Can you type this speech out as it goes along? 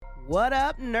What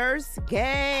up, nurse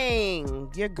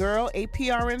gang? Your girl,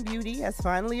 Aprnbeauty, has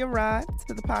finally arrived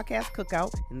to the podcast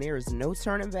cookout, and there is no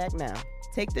turning back now.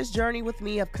 Take this journey with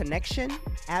me of connection,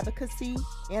 advocacy,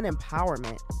 and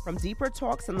empowerment. From deeper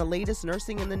talks on the latest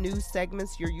nursing in the news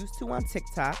segments you're used to on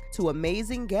TikTok, to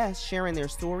amazing guests sharing their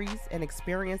stories and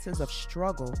experiences of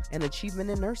struggle and achievement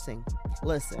in nursing.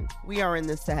 Listen, we are in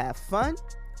this to have fun.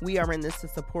 We are in this to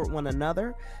support one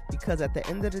another, because at the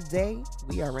end of the day,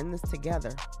 we are in this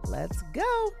together. Let's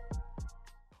go.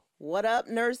 What up,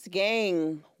 nurse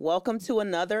gang? Welcome to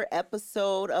another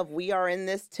episode of We Are In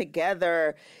This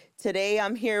Together. Today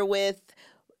I'm here with,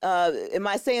 am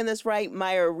I saying this right?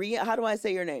 Mireya, how do I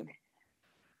say your name?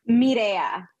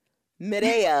 Mireya.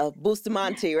 Mireya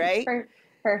Bustamante, right?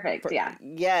 Perfect, yeah.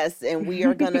 Yes, and we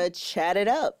are going to chat it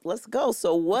up. Let's go.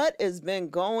 So what has been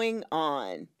going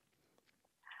on?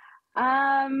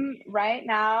 Right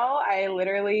now, I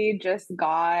literally just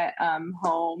got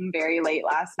home very late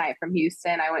last night from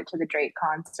Houston. I went to the Drake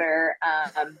concert.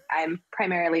 I'm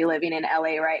primarily living in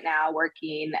LA right now,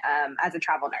 working as a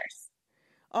travel nurse.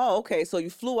 Oh, okay. So you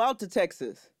flew out to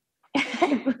Texas.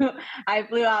 I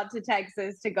flew out to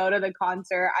Texas to go to the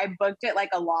concert. I booked it like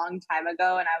a long time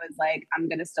ago, and I was like, I'm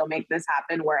gonna still make this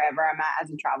happen wherever I'm at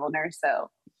as a travel nurse. So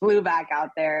flew back out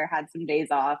there, had some days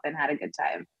off, and had a good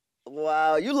time.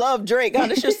 Wow, you love Drake, huh?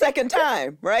 This is your second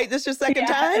time, right? This is your second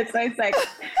time? It's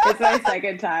my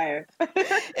second time.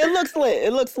 It looks lit.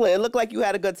 It looks lit. It looked like you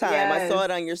had a good time. Yes. I saw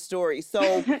it on your story. So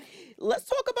let's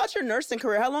talk about your nursing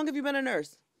career. How long have you been a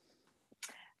nurse?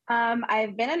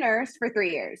 I've been a nurse for 3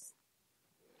 years.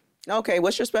 Okay,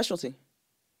 what's your specialty?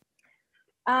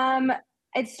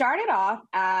 It started off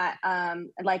at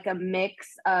like a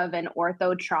mix of an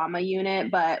ortho trauma unit,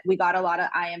 but we got a lot of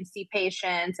IMC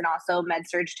patients and also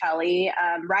med-surg tele.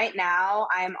 Right now,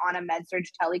 I'm on a med-surg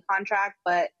tele contract,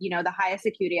 but the highest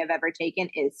acuity I've ever taken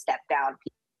is step down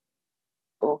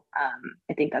people.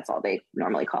 I think that's all they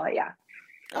normally call it. Yeah.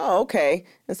 Oh, okay.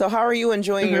 And so, how are you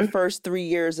enjoying your first 3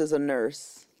 years as a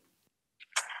nurse?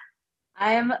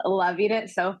 I'm loving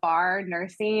it so far.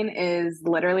 Nursing is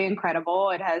literally incredible.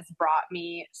 It has brought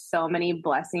me so many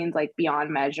blessings, like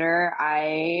beyond measure.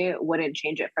 I wouldn't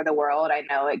change it for the world. I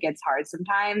know it gets hard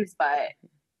sometimes, but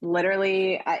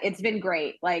literally it's been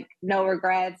great. Like no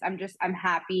regrets. I'm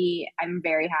happy. I'm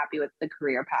very happy with the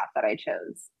career path that I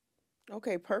chose.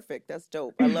 Okay, perfect. That's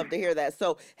dope. I love to hear that.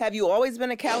 So have you always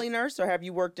been a Cali nurse, or have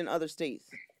you worked in other states?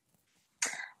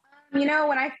 When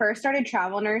I first started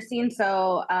travel nursing,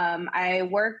 so I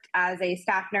worked as a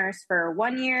staff nurse for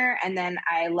 1 year, and then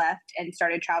I left and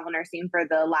started travel nursing for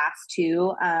the last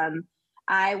two.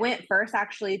 I went first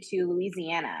actually to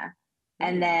Louisiana,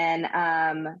 and then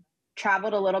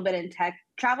traveled a little bit in tech.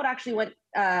 Traveled actually went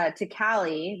to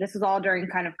Cali. This was all during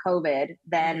kind of COVID.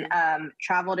 Then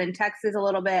traveled in Texas a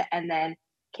little bit, and then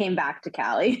came back to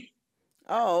Cali.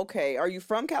 Oh, okay. Are you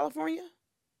from California?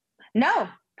 No.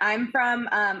 I'm from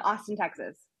Austin,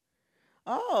 Texas.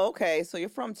 Oh, okay. So you're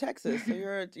from Texas. So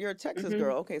you're a Texas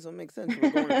girl. Okay, so it makes sense. You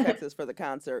were going to Texas for the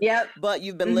concert. Yep. But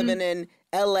you've been living in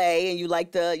LA, and you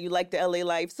like the LA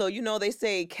life. So they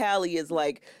say Cali is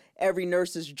like every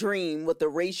nurse's dream with the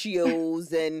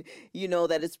ratios and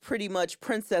that it's pretty much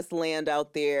princess land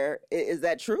out there. Is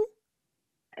that true?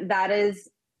 That is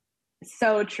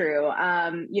so true.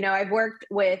 I've worked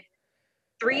with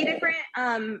 3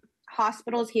 different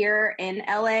hospitals here in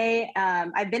LA.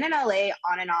 I've been in LA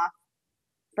on and off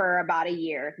for about a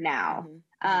year now.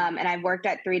 And I've worked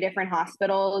at 3 different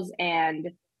hospitals,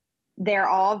 and they're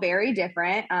all very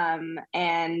different.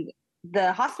 And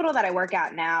the hospital that I work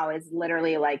at now is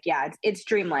literally like, it's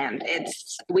dreamland.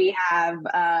 We have,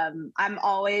 I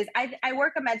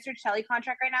work a med-surg tele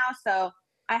contract right now. So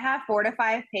I have 4 to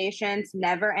 5 patients,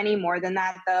 never any more than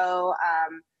that though.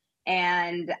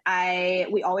 And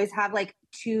we always have like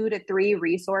 2 to 3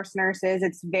 resource nurses.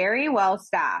 It's very well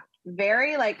staffed.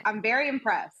 I'm very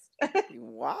impressed.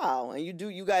 Wow. And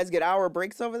you guys get hour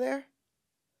breaks over there?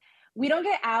 We don't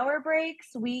get hour breaks.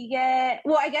 We get,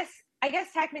 well, I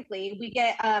guess technically we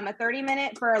get a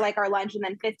 30-minute for like our lunch, and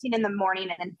then 15 in the morning,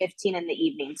 and then 15 in the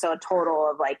evening. So a total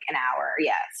of like an hour.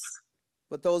 Yes.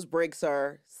 But those breaks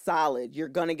are solid. You're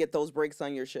going to get those breaks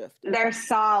on your shift. They're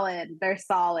solid.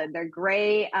 They're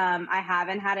great. I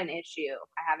haven't had an issue.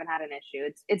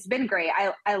 It's been great.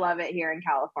 I love it here in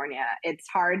California. It's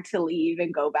hard to leave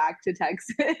and go back to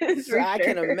Texas. I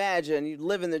can imagine. You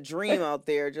live in the dream out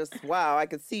there. Just wow. I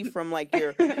could see from like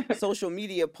your social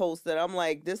media posts that I'm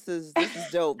like, this is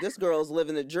dope. This girl's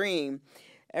living the dream.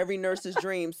 Every nurse's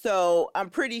dream. So I'm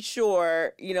pretty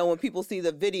sure, when people see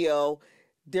the video,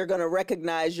 they're going to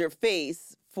recognize your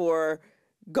face for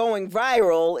going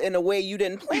viral in a way you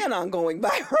didn't plan on going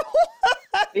viral.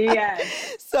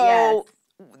 Yes. So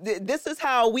this is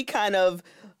how we kind of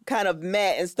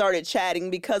met and started chatting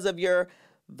because of your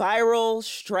viral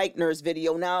strike nurse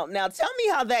video. Now tell me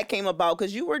how that came about,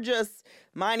 because you were just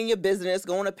minding your business,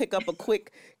 going to pick up a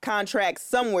quick contract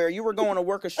somewhere. You were going to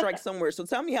work a strike somewhere. So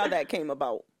tell me how that came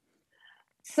about.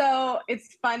 So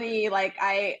it's funny, like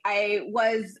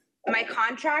my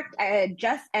contract had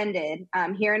just ended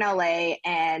here in LA,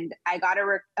 and I got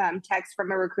a text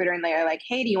from a recruiter, and they're like,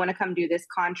 hey, do you want to come do this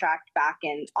contract back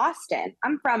in Austin?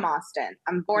 I'm from Austin.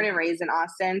 I'm born and raised in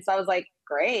Austin. So I was like,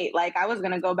 great. Like, I was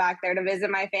going to go back there to visit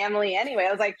my family anyway.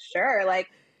 I was like, sure. Like,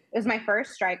 it was my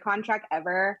first strike contract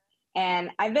ever. And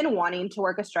I've been wanting to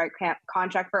work a strike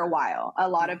contract for a while. A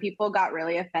lot of people got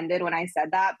really offended when I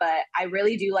said that, but I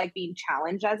really do like being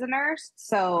challenged as a nurse.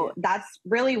 So that's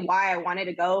really why I wanted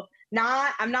to go.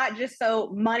 I'm not just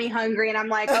so money hungry and I'm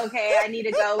like, okay, I need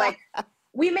to go. Like,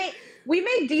 we make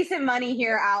decent money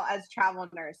here out as travel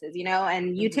nurses, you know,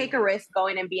 and you take a risk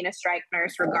going and being a strike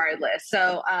nurse regardless.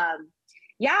 So,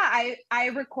 I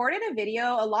recorded a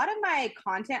video. A lot of my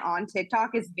content on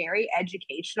TikTok is very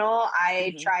educational.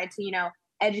 I try to, you know,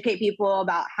 educate people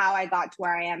about how I got to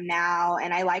where I am now.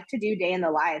 And I like to do day in the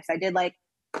life. So I did like,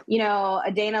 you know,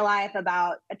 a day in the life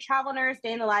about a travel nurse,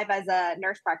 day in the life as a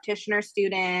nurse practitioner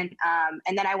student.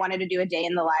 And then I wanted to do a day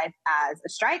in the life as a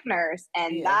strike nurse.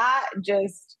 And that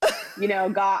just, you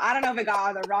know, I don't know if it got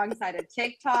on the wrong side of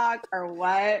TikTok or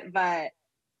what, but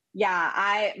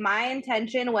yeah, my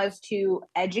intention was to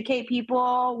educate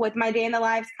people with my day in the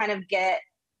lives, kind of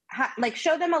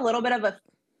show them a little bit of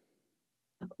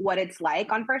what it's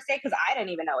like on first day, because I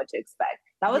didn't even know what to expect.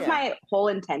 That was my whole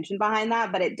intention behind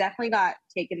that, but it definitely got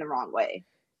taken the wrong way.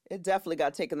 It definitely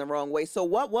got taken the wrong way. So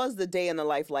what was the day in the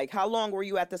life like? How long were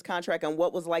you at this contract, and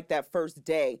what was like that first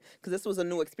day? Because this was a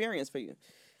new experience for you.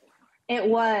 It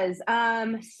was.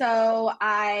 So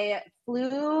I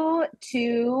flew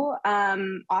to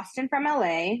Austin from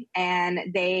LA, and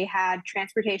they had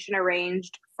transportation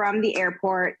arranged from the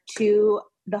airport to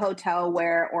the hotel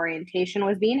where orientation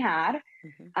was being had.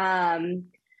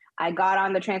 I got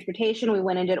on the transportation. We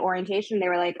went and did orientation. They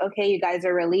were like, okay, you guys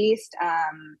are released.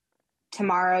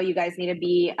 Tomorrow you guys need to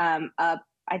be up,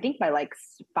 I think by like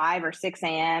 5 or 6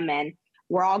 a.m. And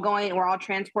we're all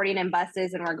transporting in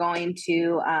buses, and we're going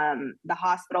to the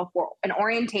hospital for an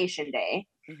orientation day.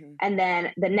 And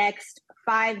then the next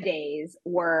 5 days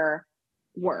were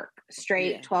work,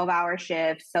 straight 12-hour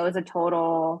shifts. So it was a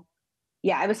total,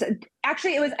 I think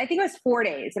it was 4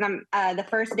 days. And the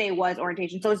first day was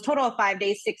orientation. So it was a total of 5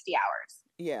 days, 60 hours.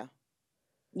 Yeah.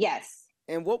 Yes.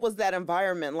 And what was that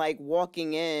environment like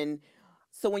walking in?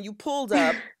 So when you pulled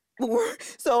up,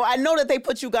 so I know that they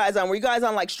put you guys on. Were you guys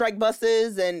on like strike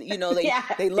buses, and you know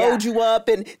they load you up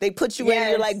and they put you in?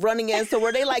 You're like running in. So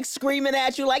were they like screaming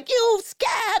at you like, "You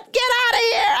scab, get out of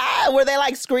here"? Were they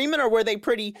like screaming, or were they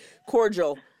pretty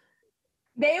cordial?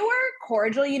 They were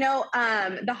cordial. You know,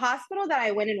 the hospital that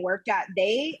I went and worked at,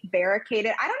 they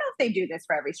barricaded. I don't know if they do this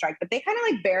for every strike, but they kind of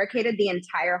like barricaded the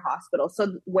entire hospital.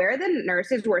 So where the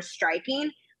nurses were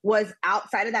striking was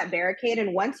outside of that barricade.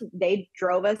 And once they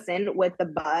drove us in with the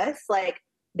bus, like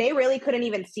they really couldn't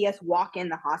even see us walk in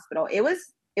the hospital. It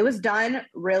was done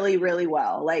really, really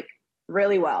well, like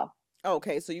really well.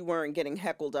 Okay. So you weren't getting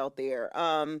heckled out there.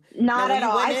 Not at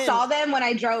all. I saw them when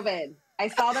I drove in.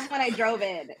 And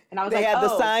I was they like, had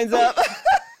the signs up.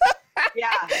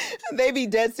 Yeah. They be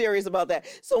dead serious about that.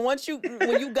 So when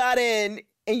you got in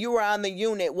and you were on the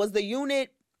unit, was the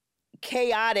unit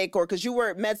chaotic, or because you were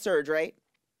at med-surg, right?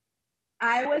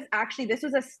 I was actually, this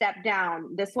was a step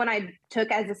down. This one I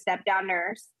took as a step down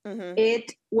nurse.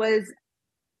 It was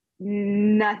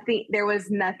nothing. There was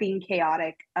nothing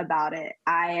chaotic about it.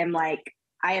 I am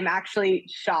actually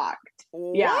shocked.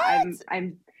 What? Yeah,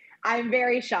 I'm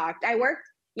very shocked. I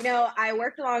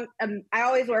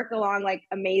always work along like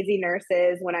amazing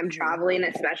nurses when I'm traveling,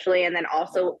 especially. And then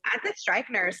also at the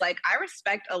strike nurse, like I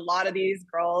respect a lot of these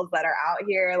girls that are out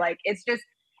here. Like, it's just,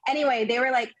 anyway, they were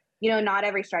like, you know, not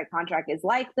every strike contract is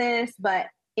like this, but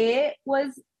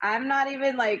I'm not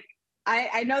even like,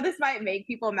 I know this might make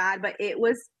people mad, but it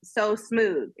was so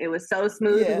smooth. It was so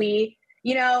smooth. Yeah. We,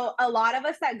 you know, a lot of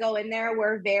us that go in there,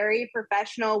 we're very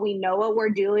professional. We know what we're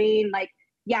doing. Like,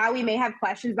 yeah, we may have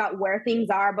questions about where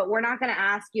things are, but we're not going to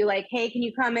ask you like, hey, can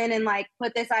you come in and like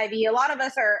put this IV? A lot of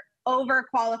us are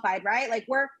overqualified, right? Like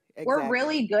we're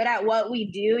really good at what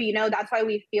we do. You know, that's why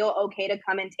we feel okay to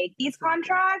come and take these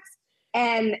contracts.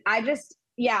 And I just,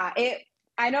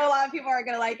 I know a lot of people aren't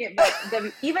going to like it, but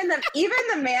even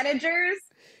the managers,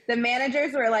 The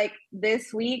managers were like,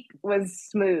 this week was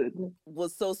smooth.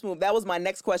 Was so smooth. That was my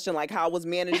next question. Like, how was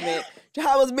management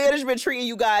treating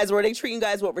you guys? Were they treating you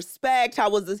guys with respect? How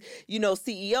was this,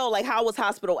 CEO? Like, how was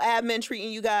hospital admin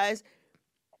treating you guys?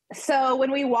 So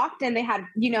when we walked in, they had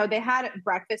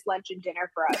breakfast, lunch, and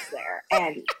dinner for us there.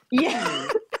 And yeah.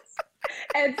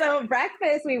 And so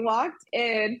breakfast, we walked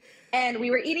in and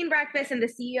we were eating breakfast and the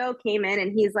CEO came in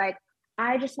and he's like,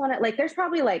 I just want to, like, there's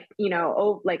probably like,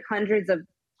 hundreds of,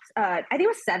 I think it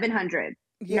was 700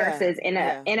 nurses in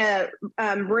a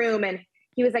room. And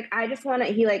he was like,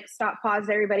 he like paused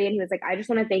everybody. And he was like, I just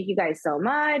want to thank you guys so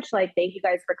much. Like, thank you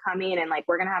guys for coming. And like,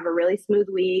 we're going to have a really smooth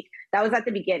week. That was at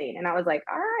the beginning. And I was like,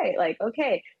 all right, like,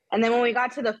 okay. And then when we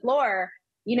got to the floor,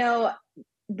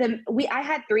 I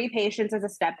had 3 patients as a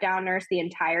step down nurse the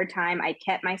entire time. I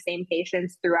kept my same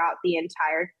patients throughout the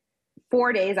entire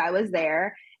 4 days I was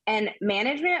there. And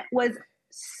management was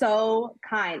so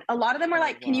kind. A lot of them were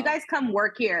like, can you guys come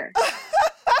work here?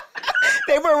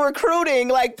 They were recruiting,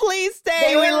 like, please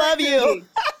stay. We love you.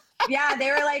 Yeah,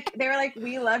 they were like,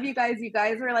 we love you guys. You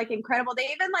guys were like incredible. They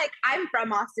even like, I'm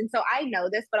from Austin, so I know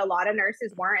this, but a lot of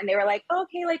nurses weren't. And they were like,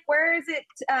 okay, like, where is it?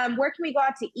 Where can we go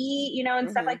out to eat?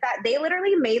 And stuff like that. They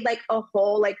literally made like a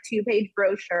whole like 2-page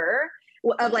brochure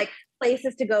of like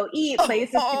places to go eat,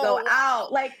 places to go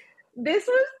out. Like,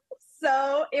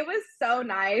 it was so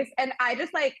nice. And I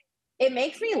just like, it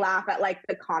makes me laugh at like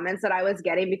the comments that I was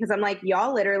getting because I'm like,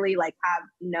 y'all literally like have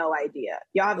no idea.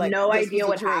 Y'all have like, no idea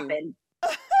what happened.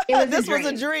 This was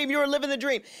a dream. You were living the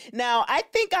dream. Now, I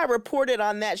think I reported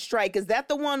on that strike. Is that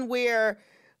the one where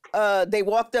they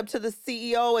walked up to the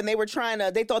CEO and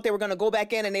they thought they were going to go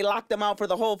back in and they locked them out for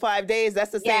the whole 5 days?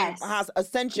 That's the same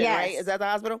Ascension, right? Is that the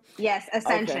hospital? Yes,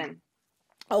 Ascension.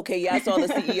 Okay, yeah, I saw the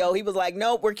CEO. He was like,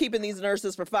 nope, we're keeping these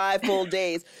nurses for 5 full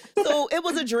days. So it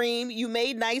was a dream. You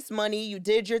made nice money. You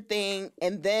did your thing.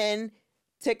 And then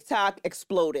TikTok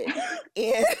exploded.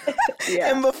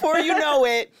 And before you know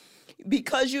it,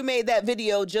 because you made that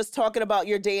video just talking about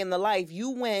your day in the life, you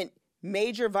went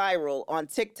major viral on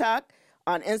TikTok,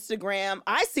 on Instagram.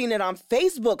 I seen it on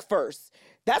Facebook first.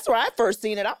 That's where I first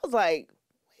seen it. I was like,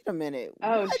 wait a minute.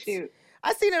 Oh, shoot.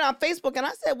 I seen it on Facebook and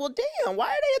I said, well, damn, why are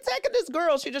they attacking this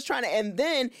girl? She just trying to, and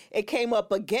then it came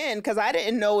up again because I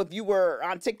didn't know if you were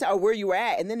on TikTok or where you were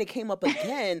at. And then it came up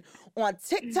again on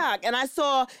TikTok and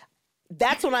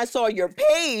that's when I saw your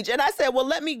page and I said, well,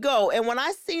 let me go. And when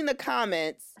I seen the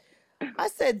comments, I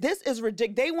said, this is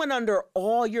ridiculous. They went under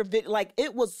all your like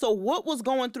it was. So what was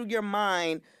going through your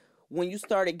mind when you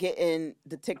started getting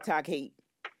the TikTok hate?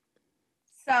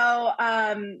 So,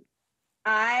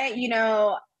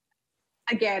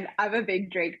 again, I'm a big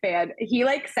Drake fan. He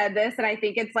like said this, and I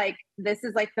think it's like, this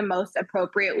is like the most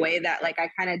appropriate way that like I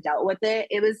kind of dealt with it.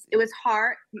 It was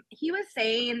hard. He was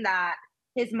saying that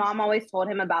his mom always told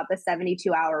him about the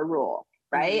 72-hour rule,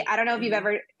 right? I don't know if you've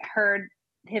ever heard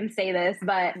him say this,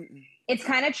 but it's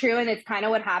kind of true. And it's kind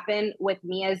of what happened with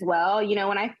me as well.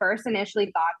 When I first initially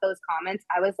got those comments,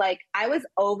 I was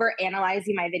over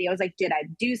analyzing my videos. Like, did I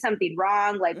do something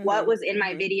wrong? Like, what was in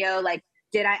my video? Like,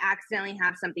 did I accidentally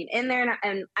have something in there?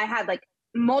 And I had like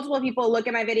multiple people look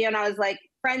at my video and I was like,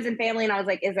 friends and family. And I was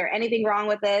like, is there anything wrong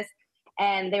with this?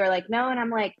 And they were like, no. And I'm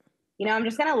like, I'm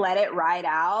just going to let it ride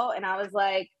out. And I was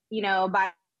like,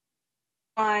 by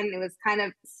one, it was kind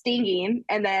of stinging.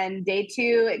 And then day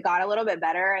 2, it got a little bit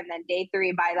better. And then day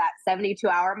 3, by that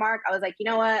 72-hour mark, I was like, you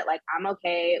know what? Like, I'm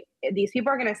okay. These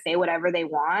people are going to say whatever they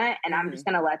want. And I'm just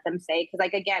going to let them say, because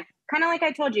like, again, kind of like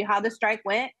I told you how the strike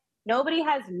went. Nobody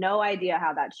has no idea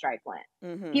how that strike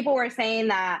went. People were saying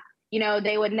that,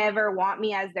 they would never want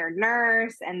me as their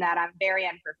nurse and that I'm very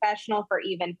unprofessional for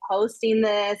even posting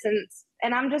this.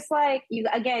 And I'm just like, you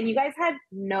guys had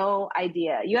no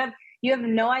idea. You have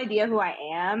no idea who I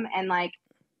am. And like,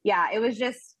 yeah, it was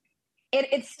just,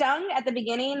 it stung at the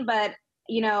beginning, but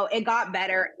it got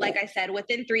better. Like I said,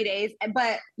 within 3 days,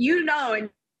 but and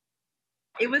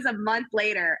it was a month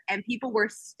later and people were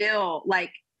still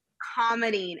like,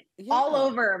 commenting all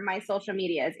over my social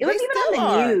medias. It was even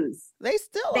on the news. They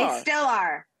still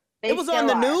are. It was on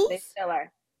the news? They still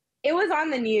are. It was on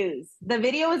the news. The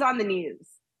video was on the news.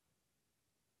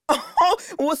 Oh,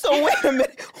 well, so wait a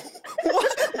minute.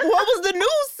 What was the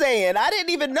news saying? I didn't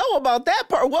even know about that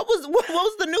part. What was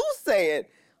the news saying?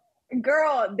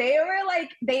 Girl, they were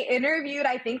like, they interviewed,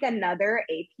 I think, another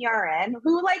APRN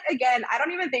who, like, again, I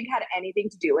don't even think had anything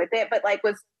to do with it, but like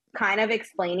was kind of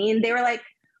explaining. They were like,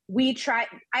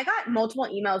 I got multiple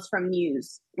emails from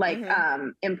news, like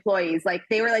employees. Like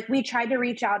they were like, we tried to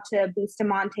reach out to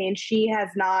Bustamante and she has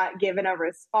not given a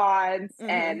response.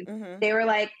 And they were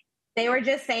like, they were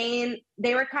just saying,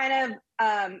 they were kind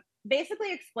of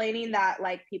basically explaining that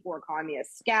like people were calling me a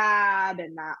scab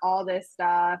and that all this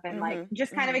stuff, and like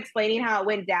just kind of explaining how it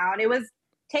went down. It was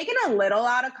taken a little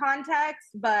out of context,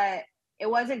 but it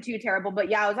wasn't too terrible. But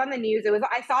yeah, it was on the news.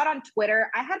 I saw it on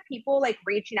Twitter. I had people like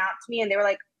reaching out to me and they were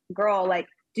like, girl, like,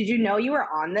 did you know you were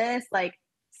on this? Like,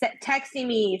 texting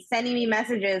me, sending me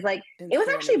messages. Like, it was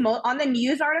actually on the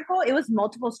news article. It was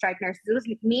multiple strike nurses. It was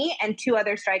me and 2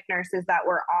 other strike nurses that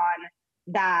were on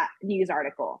that news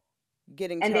article.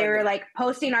 And they were like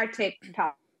posting our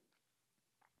TikTok.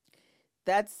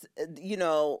 That's,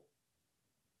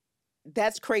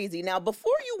 that's crazy. Now,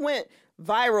 before you went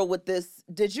viral with this,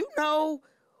 did you know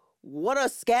what a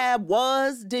scab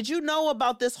was? Did you know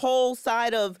about this whole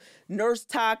side of nurse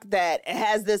talk that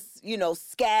has this,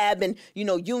 scab and,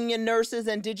 union nurses?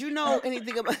 And did you know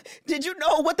anything about, did you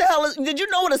know what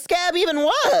a scab even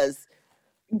was?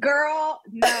 Girl,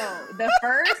 no. The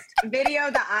first video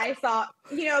that I saw,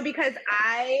 because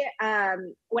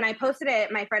when I posted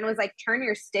it, my friend was like, turn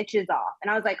your stitches off. And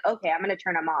I was like, okay, I'm going to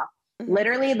turn them off.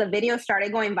 Literally, the video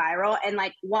started going viral. And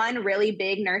like one really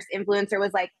big nurse influencer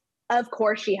was like, of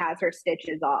course she has her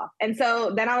stitches off. And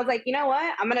so then I was like, you know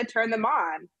what? I'm going to turn them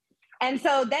on. And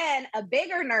so then a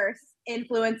bigger nurse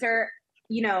influencer,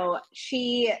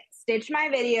 she stitched my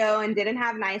video and didn't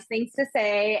have nice things to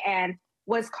say and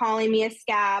was calling me a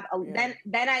scab. Yeah.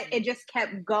 Then it just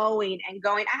kept going and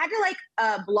going. I had to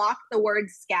like block the word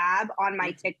scab on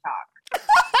my TikTok.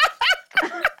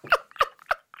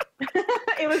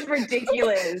 It was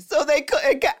ridiculous. So they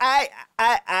could. I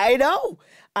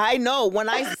know. When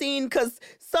I seen, because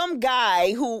some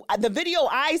guy who the video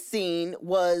I seen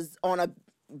was on a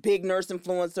big nurse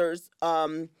influencers,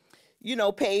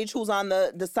 page who's on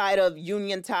the side of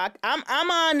Union Talk. I'm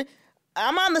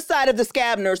on the side of the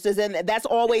scab nurses, and that's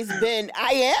always been.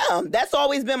 That's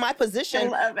always been my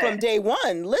position from day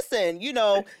one. Listen,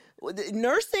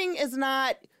 nursing is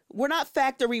not. We're not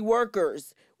factory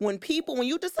workers. When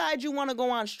you decide you want to go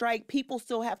on strike, people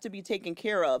still have to be taken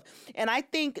care of. And I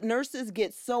think nurses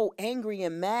get so angry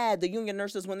and mad, the union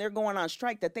nurses, when they're going on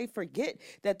strike, that they forget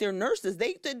that they're nurses.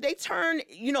 They turn,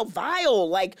 vile,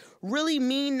 like really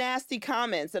mean, nasty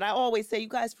comments. And I always say, you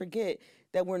guys forget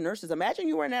that we're nurses. Imagine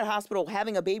you were in that hospital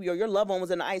having a baby, or your loved one was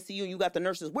in the ICU and you got the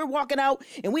nurses. We're walking out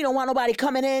and we don't want nobody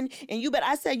coming in. And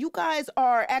I said, you guys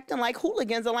are acting like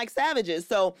hooligans and like savages.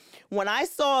 So when I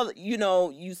saw,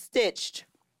 you stitched,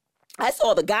 I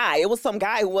saw the guy. It was some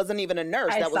guy who wasn't even a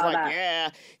nurse that was like, yeah,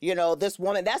 this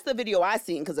woman. That's the video I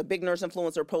seen, because a big nurse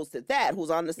influencer posted that, who's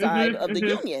on the side of the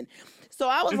union. So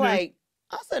I was like,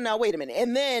 I said, now, wait a minute.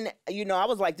 And then, I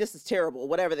was like, this is terrible,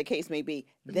 whatever the case may be.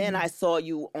 Then I saw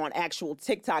you on actual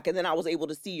TikTok, and then I was able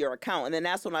to see your account. And then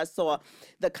that's when I saw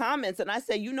the comments, and I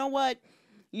said, you know what?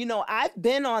 I've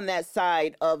been on that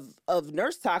side of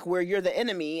nurse talk where you're the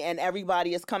enemy and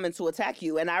everybody is coming to attack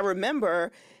you. And I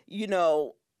remember,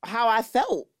 how I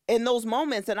felt in those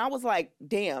moments. And I was like,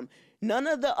 damn, none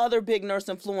of the other big nurse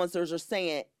influencers are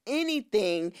saying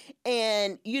anything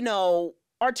and,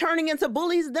 are turning into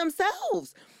bullies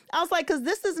themselves. I was like, because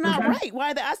this is not right.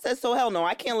 Why? I said, so hell no,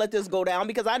 I can't let this go down,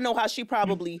 because I know how she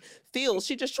probably feels.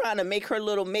 She's just trying to make her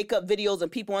little makeup videos,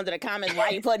 and people under the comments, why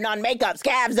are you putting on makeup?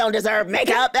 Scabs don't deserve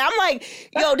makeup. I'm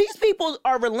like, yo, these people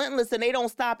are relentless and they don't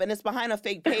stop, and it's behind a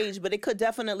fake page, but it could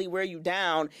definitely wear you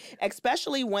down,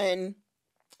 especially when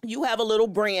you have a little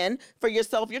brand for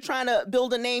yourself. You're trying to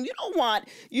build a name. You don't want,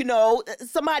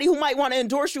 somebody who might want to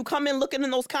endorse you come in looking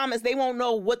in those comments. They won't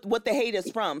know what the hate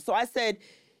is from. So I said,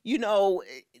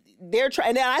 they're trying.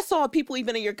 And then I saw people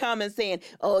even in your comments saying,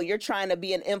 oh, you're trying to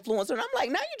be an influencer. And I'm like,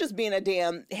 now you're just being a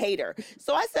damn hater.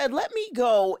 So I said, let me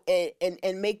go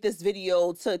and make this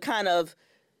video to kind of,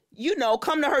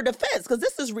 come to her defense, because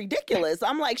this is ridiculous.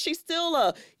 I'm like, she's still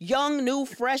a young, new,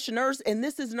 fresh nurse, and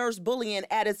this is nurse bullying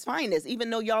at its finest. Even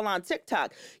though y'all on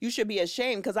TikTok, you should be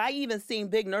ashamed, because I even seen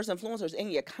big nurse influencers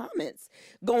in your comments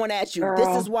going at you. Girl.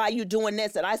 This is why you doing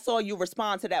this. And I saw you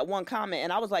respond to that one comment,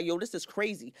 and I was like, yo, this is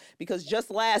crazy, because just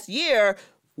last year,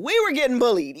 we were getting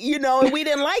bullied, and we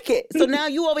didn't like it. So now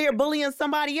you over here bullying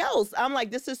somebody else. I'm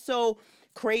like, this is so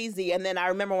crazy. And then I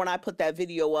remember when I put that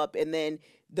video up, and then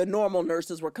the normal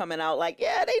nurses were coming out like,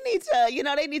 yeah, they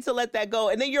need to let that go.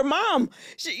 And then your mom,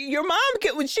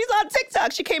 when she's on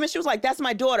TikTok, she came and she was like, that's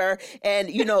my daughter. And,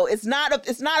 it's not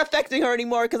affecting her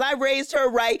anymore, because I raised her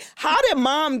right. How did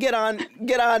mom get on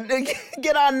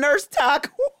nurse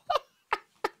talk?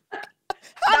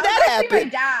 How'd that happen? My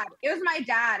dad. It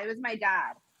was my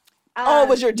dad. Oh, it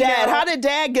was your dad. How did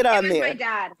dad get on there? My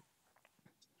dad.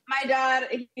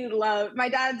 My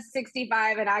dad's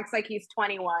 65 and acts like he's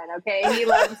 21. Okay. He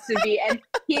loves to be, and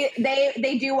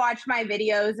They do watch my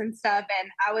videos and stuff.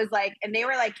 And I was like, and they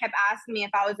were like, kept asking me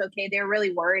if I was okay. They were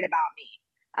really worried about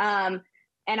me.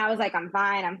 And I was like, I'm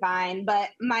fine. But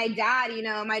my dad,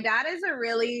 my dad is a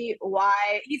really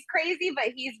wise, he's crazy, but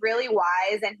he's really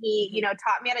wise. And he,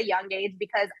 taught me at a young age,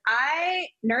 because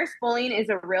nurse bullying is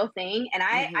a real thing. And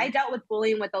I dealt with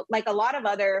bullying with like a lot of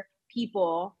other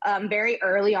people very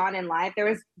early on in life. There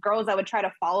was girls that would try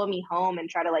to follow me home and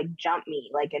try to like jump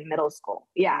me like in middle school.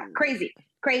 Yeah.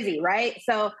 Crazy. Right.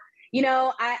 So,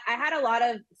 I had a lot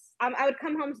of, I would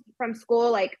come home from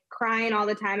school like crying all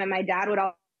the time, and my dad would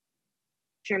always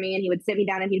me, and he would sit me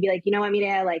down and he'd be like, you know what,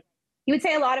 Mireya, like he would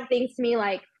say a lot of things to me,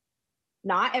 like,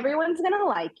 not everyone's gonna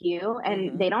like you,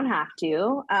 and they don't have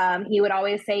to. He would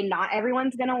always say, not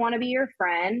everyone's gonna want to be your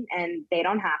friend, and they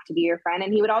don't have to be your friend.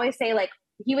 And he would always say, like,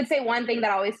 he would say one thing that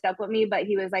always stuck with me, but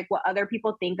he was like, what other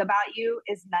people think about you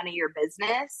is none of your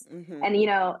business. And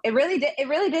it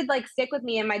really did like stick with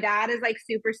me. And my dad is like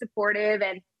super supportive,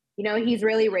 and he's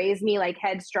really raised me like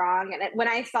headstrong. And when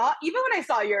I saw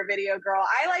your video, girl,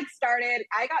 I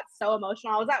got so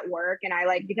emotional. I was at work, and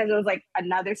because it was like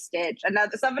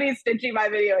somebody stitching my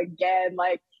video again,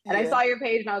 like, and I saw your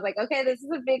page, and I was like, okay, this is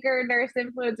a bigger nurse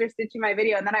influencer stitching my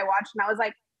video. And then I watched, and I was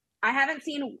like, I haven't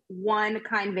seen one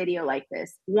kind video like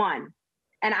this. One.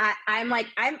 And I'm like,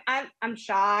 I'm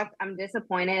shocked. I'm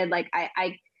disappointed. Like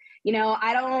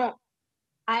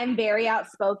I'm very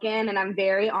outspoken, and I'm a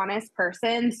very honest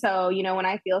person. So, when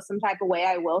I feel some type of way,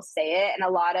 I will say it. And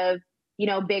a lot of,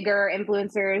 bigger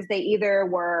influencers, they either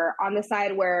were on the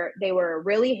side where they were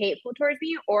really hateful towards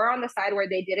me, or on the side where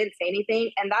they didn't say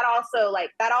anything. And that also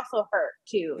hurt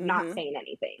too, not saying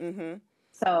anything.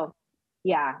 So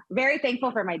yeah, very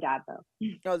thankful for my dad though.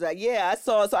 I was like, yeah, I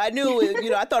saw. So I knew,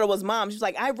 I thought it was mom. She's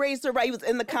like, I raised her right. He was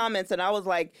in the comments, and I was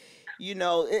like,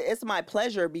 it's my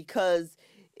pleasure, because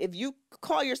if you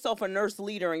call yourself a nurse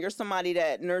leader and you're somebody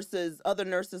that other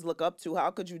nurses look up to,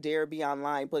 how could you dare be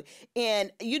online? But,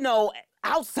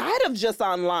 outside of just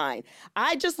online,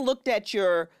 I just looked at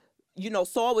your,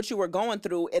 saw what you were going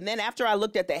through. And then after I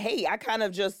looked at the hate, I kind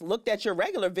of just looked at your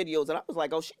regular videos, and I was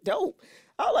like, oh, she dope.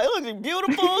 I was like, look, she's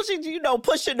beautiful.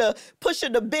 She's,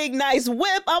 pushing the big, nice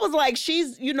whip. I was like,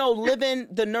 she's, living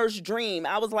the nurse dream.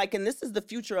 I was like, and this is the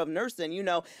future of nursing.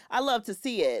 I love to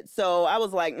see it. So I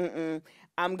was like,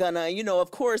 I'm gonna, of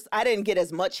course, I didn't get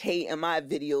as much hate in my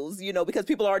videos, because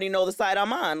people already know the side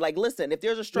I'm on. Like, listen, if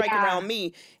there's a strike around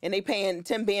me and they paying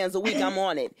 10 bands a week, I'm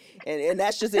on it. And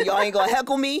that's just it. Y'all ain't gonna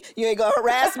heckle me. You ain't gonna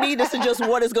harass me. This is just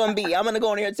what it's gonna be. I'm gonna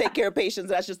go in here and take care of patients.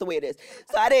 That's just the way it is.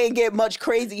 So I didn't get much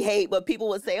crazy hate, but people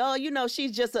would say, oh,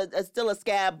 she's just still a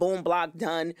scab, boom, block,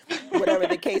 done, whatever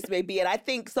the case may be. And I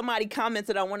think somebody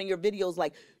commented on one of your videos,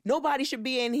 like, nobody should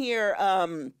be in here,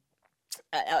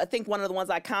 I think one of the ones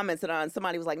I commented on,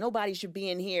 somebody was like, nobody should be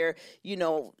in here,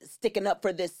 sticking up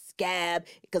for this scab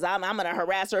because I'm going to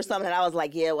harass her or something. And I was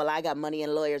like, yeah, well, I got money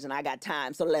and lawyers and I got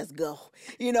time. So let's go.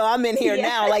 I'm in here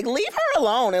now. Like, leave her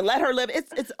alone and let her live.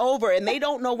 It's over. And they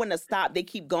don't know when to stop. They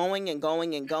keep going and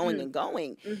going and going and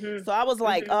going. So I was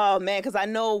like, oh, man, because I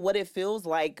know what it feels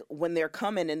like when they're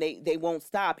coming and they won't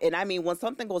stop. And I mean, when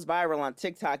something goes viral on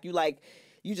TikTok,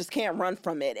 you just can't run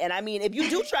from it. And I mean, if you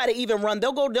do try to even run,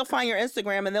 they'll find your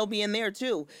Instagram and they'll be in there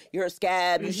too. You're a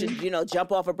scab. You should,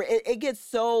 jump off a bridge. It gets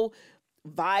so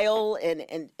vile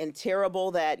and terrible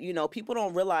that, people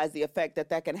don't realize the effect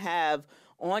that can have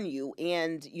on you.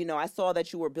 And, I saw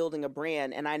that you were building a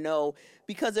brand, and I know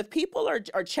because if people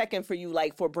are checking for you,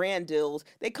 like for brand deals,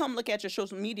 they come look at your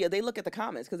social media, they look at the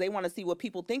comments because they want to see what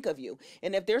people think of you.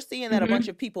 And if they're seeing that a bunch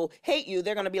of people hate you,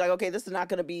 they're going to be like, okay, this is not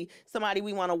going to be somebody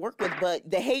we want to work with. But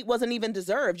the hate wasn't even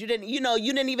deserved. You didn't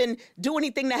even do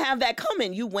anything to have that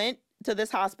coming. You went to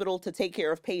this hospital to take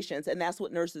care of patients, and that's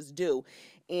what nurses do.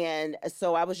 And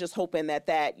so I was just hoping that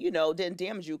didn't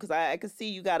damage you, because I could see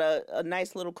you got a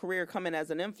nice little career coming as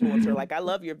an influencer. Like, I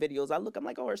love your videos. I'm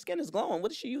like, oh, her skin is glowing.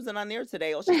 What is she using on there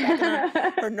today? Oh, she's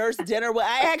packing her nurse dinner. Well,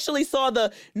 I actually saw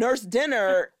the nurse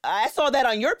dinner. I saw that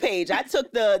on your page. I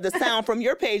took the sound from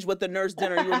your page with the nurse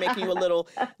dinner. You were making you a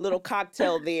little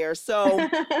cocktail there. So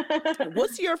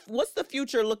what's the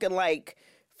future looking like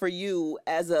for you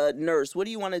as a nurse? What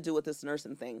do you want to do with this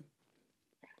nursing thing?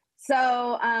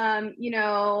 So, I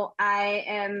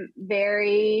am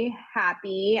very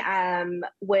happy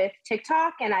with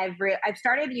TikTok, and I've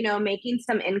started, making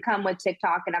some income with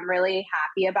TikTok, and I'm really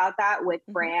happy about that with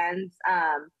brands.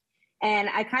 And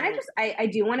I kind of I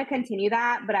do want to continue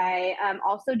that, but I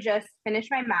also just finished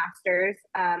my master's.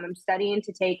 I'm studying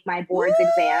to take my boards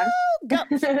exam.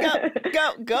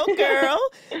 Go, girl.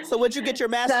 So what'd you get your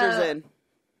master's in?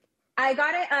 I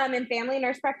got it in family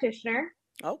nurse practitioner.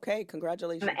 Okay,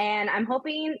 congratulations. And I'm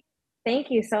hoping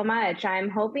Thank you so much. I'm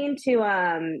hoping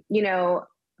to,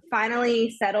 finally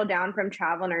settle down from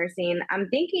travel nursing. I'm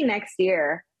thinking next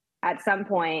year at some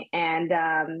point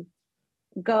and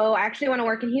go. I actually want to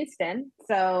work in Houston,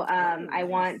 so Oh, nice. I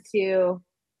want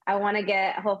to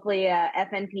get hopefully a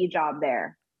FNP job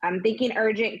there. I'm thinking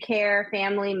urgent care,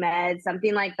 family med,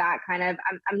 something like that. Kind of.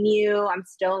 I'm new. I'm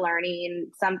still learning.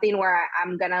 Something where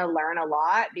I'm gonna learn a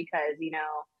lot because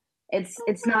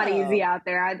it's not easy Wow. out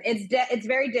there. It's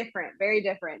very different, very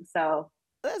different. So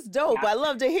That's dope. yeah, I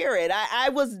love to hear it. I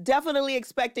was definitely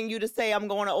expecting you to say I'm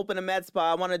going to open a med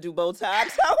spa. I want to do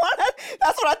Botox.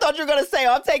 That's what I thought you were going to say.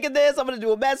 I'm taking this. I'm going to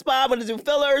do a med spa. I'm going to do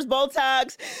fillers,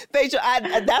 Botox, facial.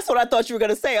 That's what I thought you were going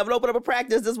to say. I'm going to open up a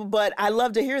practice. But I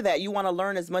love to hear that. You want to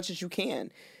learn as much as you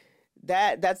can.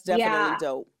 That's definitely yeah.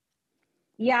 dope.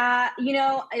 Yeah,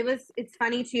 it's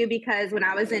funny too because when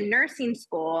I was in nursing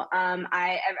school,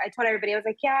 I told everybody, I was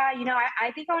like, yeah, I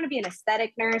think I want to be an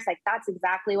aesthetic nurse. Like that's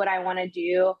exactly what I want to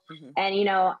do. Hmm. And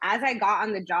as I got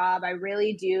on the job, I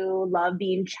really do love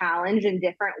being challenged in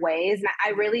different ways. And I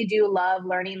really do love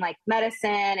learning like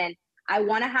medicine, and I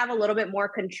want to have a little bit more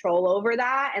control over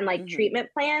that and like Hmm. treatment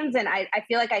plans. And I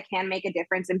feel like I can make a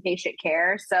difference in patient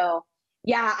care. So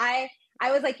yeah,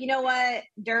 I was like, you know what,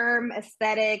 derm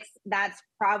aesthetics, that's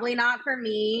probably not for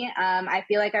me. I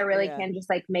feel like I really Yeah. can just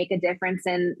like make a difference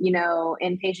in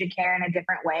patient care in a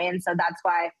different way. And so that's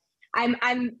why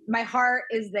my heart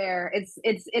is there.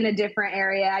 It's in a different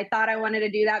area. I thought I wanted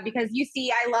to do that because you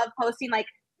see, I love posting like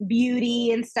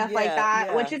beauty and stuff like Yeah.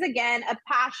 that, which Yeah. is again a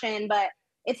passion, but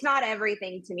it's not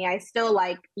everything to me. I still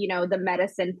like, the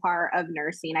medicine part of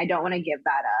nursing. I don't want to give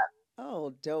that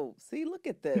Oh, dope. See, look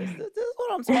at this. up. This is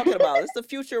what I'm talking about. It's the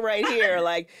future right here.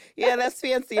 Like, yeah, that's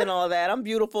fancy and all that. I'm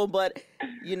beautiful, but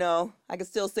I can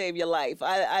still save your life.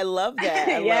 I love that.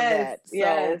 I love Yes, that. So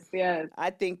yes, yes.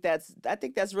 I think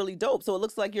that's really dope. So it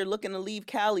looks like you're looking to leave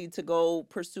Cali to go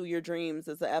pursue your dreams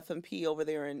as a F&P over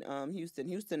there in Houston.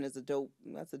 Houston is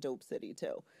that's a dope city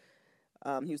too.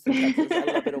 Houston, Texas. I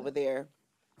love it over there.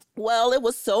 Well, it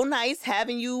was so nice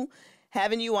having you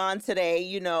on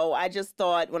today. I just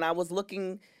thought when I was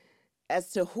looking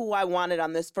as to who I wanted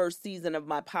on this first season of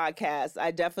my podcast,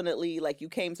 I definitely like you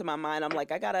came to my mind. I'm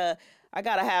like, I gotta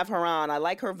have her on. I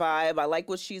like her vibe. I like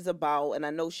what she's about, and I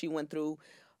know she went through,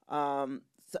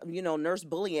 nurse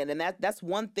bullying, and that's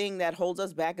one thing that holds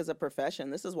us back as a profession.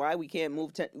 This is why we can't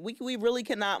move. We really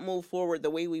cannot move forward the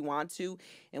way we want to,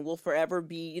 and we'll forever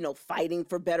be fighting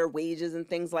for better wages and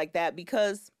things like that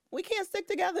because we can't stick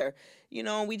together.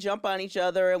 We jump on each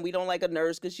other and we don't like a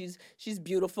nurse because she's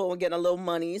beautiful and getting a little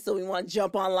money. So we want to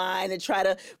jump online and try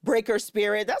to break her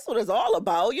spirit. That's what it's all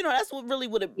about. That's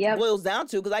what it Yep. boils down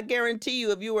to. Because I guarantee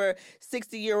you, if you were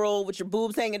 60-year-old with your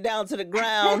boobs hanging down to the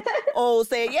ground, oh,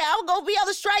 saying, yeah, I'll go be on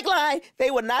the strike line, they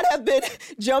would not have been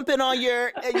jumping on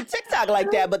your TikTok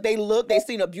like that. But they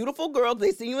seen a beautiful girl.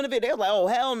 They seen you in a video. They're like, oh,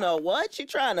 hell no. What? She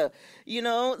trying to,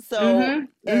 so Mhm.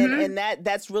 and Mhm.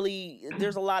 that's really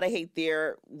there's a lot of hate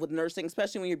there with nursing,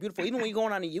 especially when you're beautiful. Even when you're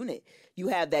going on a unit, you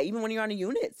have that. Even when you're on a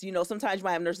unit, sometimes you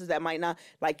might have nurses that might not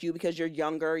like you because you're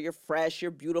younger, you're fresh, you're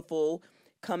beautiful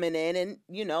coming in, and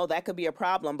that could be a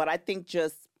problem. But I think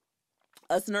just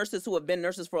us nurses who have been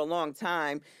nurses for a long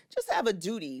time just have a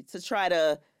duty to try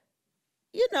to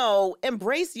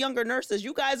embrace younger nurses.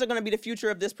 You guys are going to be the future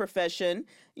of this profession.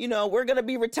 We're going to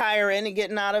be retiring and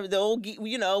getting out of the old,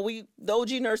 the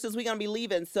OG nurses, we're going to be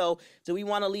leaving. So do we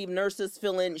want to leave nurses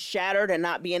feeling shattered and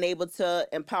not being able to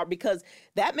empower? Because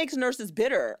that makes nurses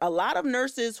bitter. A lot of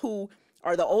nurses who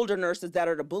are the older nurses that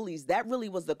are the bullies, that really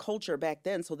was the culture back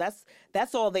then. So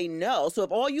that's all they know. So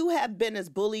if all you have been is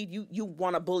bullied, you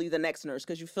want to bully the next nurse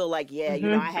because you feel like, yeah, I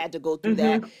Mhm. had to go through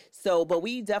that. Mhm. So, but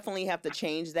we definitely have to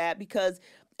change that because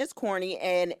it's corny.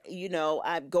 And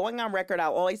I'm going on record.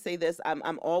 I'll always say this.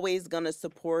 I'm always gonna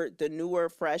support the newer,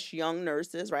 fresh, young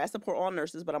nurses. Right? I support all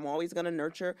nurses, but I'm always gonna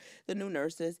nurture the new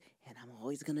nurses, and I'm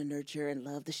always gonna nurture and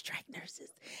love the strike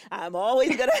nurses. I'm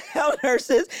always gonna help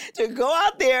nurses to go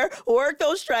out there, work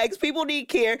those strikes. People need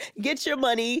care. Get your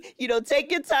money.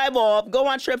 Take your time off. Go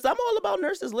on trips. I'm all about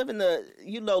nurses living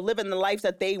the life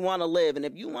that they want to live. And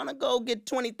if you want to go get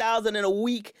 20,000 in a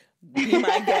week, be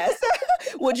my guest.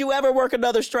 Would you ever work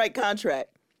another strike contract?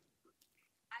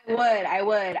 I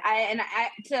would.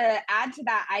 To add to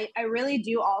that, I really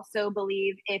do also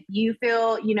believe if you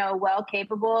feel, well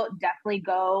capable, definitely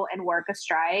go and work a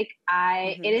strike.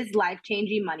 It Mm-hmm. is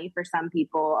life-changing money for some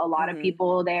people. A lot of Mm-hmm.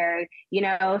 people there,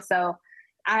 so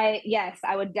yes,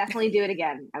 I would definitely do it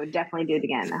again. I would definitely do it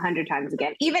again, 100 times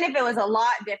again. Even if it was a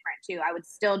lot different too, I would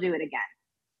still do it again.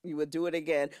 You would do it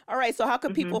again. All right. So how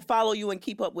can people Mhm. follow you and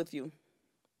keep up with you?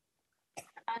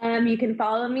 You can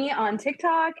follow me on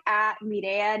TikTok at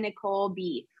Mireya Nicole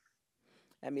B.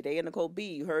 At Mireya Nicole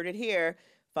B. You heard it here.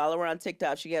 Follow her on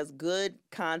TikTok. She has good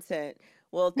content.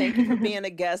 Well, thank you for being a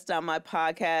guest on my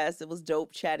podcast. It was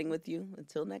dope chatting with you.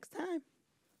 Until next time.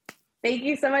 Thank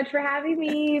you so much for having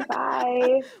me.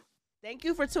 Bye. Thank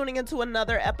you for tuning into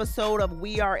another episode of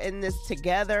We Are In This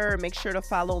Together. Make sure to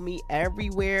follow me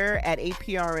everywhere at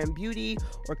Aprnbeauty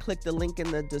or click the link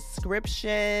in the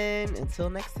description.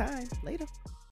 Until next time, later.